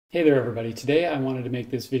Hey there everybody. Today I wanted to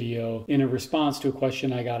make this video in a response to a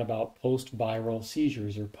question I got about post-viral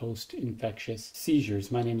seizures or post-infectious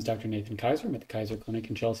seizures. My name is Dr. Nathan Kaiser. I'm at the Kaiser Clinic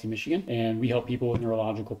in Chelsea, Michigan, and we help people with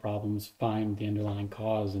neurological problems find the underlying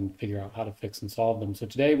cause and figure out how to fix and solve them. So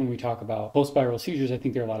today when we talk about post-viral seizures, I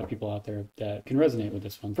think there are a lot of people out there that can resonate with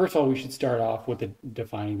this one. First of all, we should start off with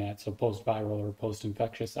defining that. So post-viral or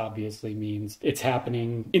post-infectious obviously means it's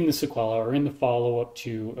happening in the sequela or in the follow-up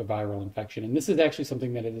to a viral infection. And this is actually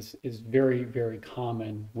something that is very, very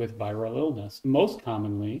common with viral illness. Most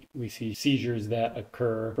commonly, we see seizures that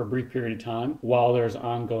occur for a brief period of time while there's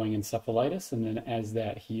ongoing encephalitis, and then as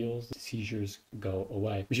that heals, the seizures go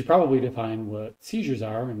away. We should probably define what seizures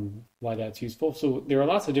are and why that's useful. So there are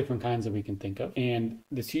lots of different kinds that we can think of, and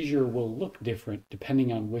the seizure will look different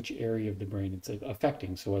depending on which area of the brain it's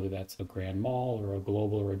affecting. So whether that's a grand mal or a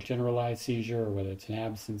global or a generalized seizure, or whether it's an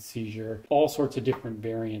absence seizure, all sorts of different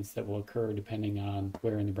variants that will occur depending on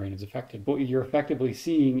where in the brain is affected. What you're effectively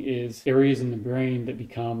seeing is areas in the brain that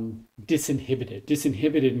become disinhibited.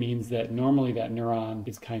 Disinhibited means that normally that neuron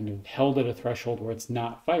is kind of held at a threshold where it's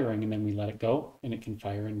not firing, and then we let it go and it can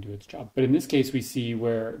fire and do its job. But in this case, we see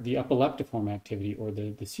where the epileptiform activity or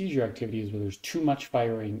the seizure activity is where there's too much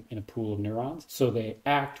firing in a pool of neurons. So they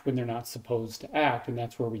act when they're not supposed to act, and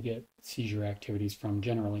that's where we get seizure activities from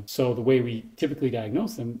generally. So the way we typically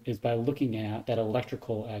diagnose them is by looking at that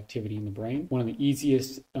electrical activity in the brain. One of the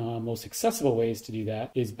easiest, most accessible ways to do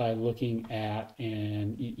that is by looking at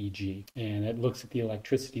an EEG, and it looks at the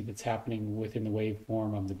electricity that's happening within the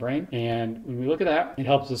waveform of the brain. And when we look at that, it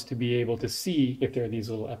helps us to be able to see if there are these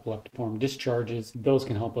little epileptiform discharges. Those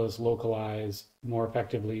can help us localize more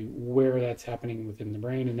effectively where that's happening within the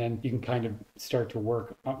brain, and then you can kind of start to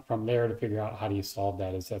work from there to figure out how do you solve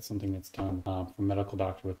that. Is that something that's done from a medical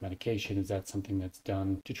doctor with medication? Is that something that's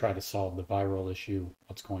done to try to solve the viral issue?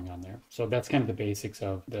 What's going on there? So that's kind of the basics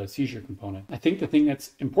of the seizure component. I think the thing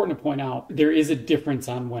that's important to point out, there is a difference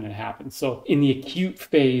on when it happens. So in the acute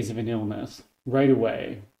phase of an illness, right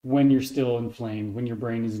away, when you're still inflamed, when your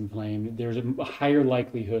brain is inflamed, there's a higher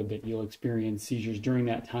likelihood that you'll experience seizures during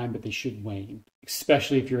that time, but they should wane,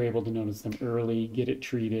 especially if you're able to notice them early, get it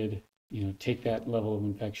treated, take that level of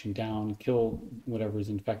infection down, kill whatever is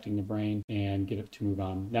infecting the brain, and get it to move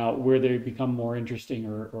on. Now, where they become more interesting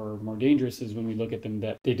or more dangerous is when we look at them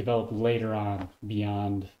that they develop later on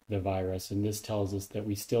beyond the virus. And this tells us that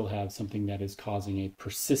we still have something that is causing a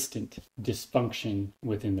persistent dysfunction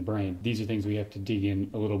within the brain. These are things we have to dig in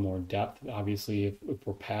a little more depth. Obviously, if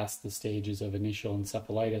we're past the stages of initial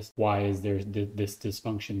encephalitis, why is there this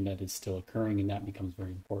dysfunction that is still occurring? And that becomes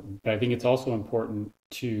very important. But I think it's also important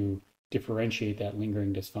to differentiate that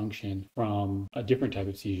lingering dysfunction from a different type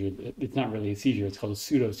of seizure. It's not really a seizure, it's called a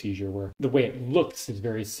pseudo-seizure, where the way it looks is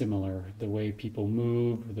very similar. The way people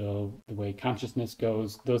move, the way consciousness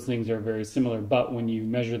goes, those things are very similar. But when you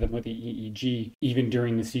measure them with the EEG, even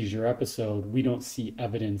during the seizure episode, we don't see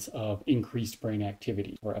evidence of increased brain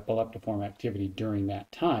activity or epileptiform activity during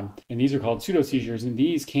that time. And these are called pseudo-seizures, and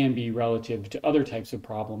these can be relative to other types of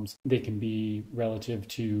problems. They can be relative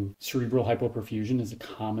to cerebral hypoperfusion is a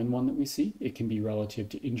common one that we see. It can be relative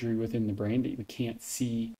to injury within the brain that we can't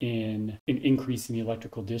see in an increase in the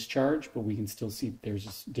electrical discharge, but we can still see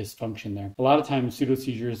there's dysfunction there. A lot of times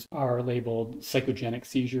pseudo-seizures are labeled psychogenic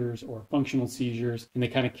seizures or functional seizures, and they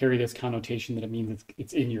kind of carry this connotation that it means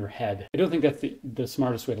it's in your head. I don't think that's the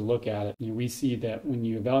smartest way to look at it. We see that when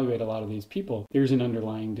you evaluate a lot of these people, there's an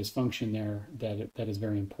underlying dysfunction there that is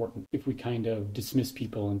very important. If we kind of dismiss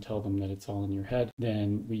people and tell them that it's all in your head,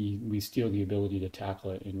 then we steal the ability to tackle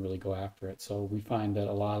it and really go after it. So we find that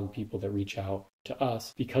a lot of people that reach out to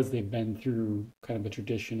us, because they've been through kind of a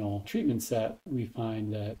traditional treatment set, we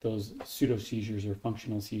find that those pseudo-seizures or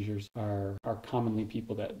functional seizures are commonly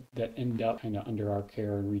people that end up kind of under our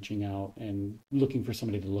care and reaching out and looking for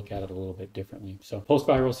somebody to look at it a little bit differently. So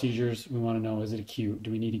post-viral seizures, we want to know, is it acute? Do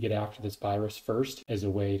we need to get after this virus first as a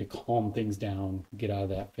way to calm things down, get out of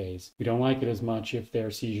that phase? We don't like it as much if they're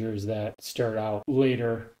seizures that start out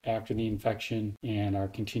later after the infection and are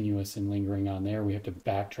continuous and lingering on there. We have to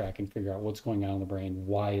backtrack and figure out what's going on in the brain.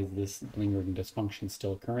 Why is this lingering dysfunction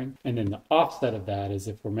still occurring? And then the offset of that is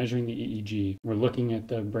if we're measuring the EEG, we're looking at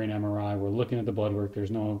the brain MRI, we're looking at the blood work, there's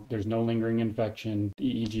no lingering infection, the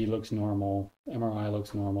EEG looks normal, MRI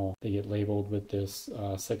looks normal, they get labeled with this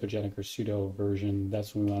psychogenic or pseudo version.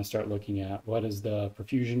 That's when we want to start looking at what does the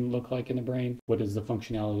perfusion look like in the brain, what does the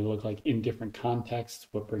functionality look like in different contexts,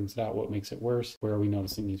 what brings it out, what makes it worse, where are we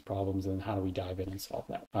noticing these problems, and how do we dive in and solve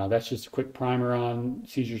that. That's just a quick primer on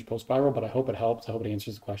seizures post-viral, but I hope it helps. I hope it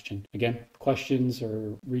answers the question. Again, questions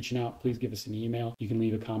or reaching out, please give us an email. You can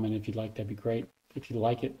leave a comment if you'd like, that'd be great. if you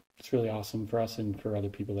like it, it's really awesome for us and for other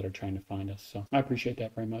people that are trying to find us. So I appreciate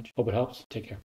that very much. Hope it helps. Take care.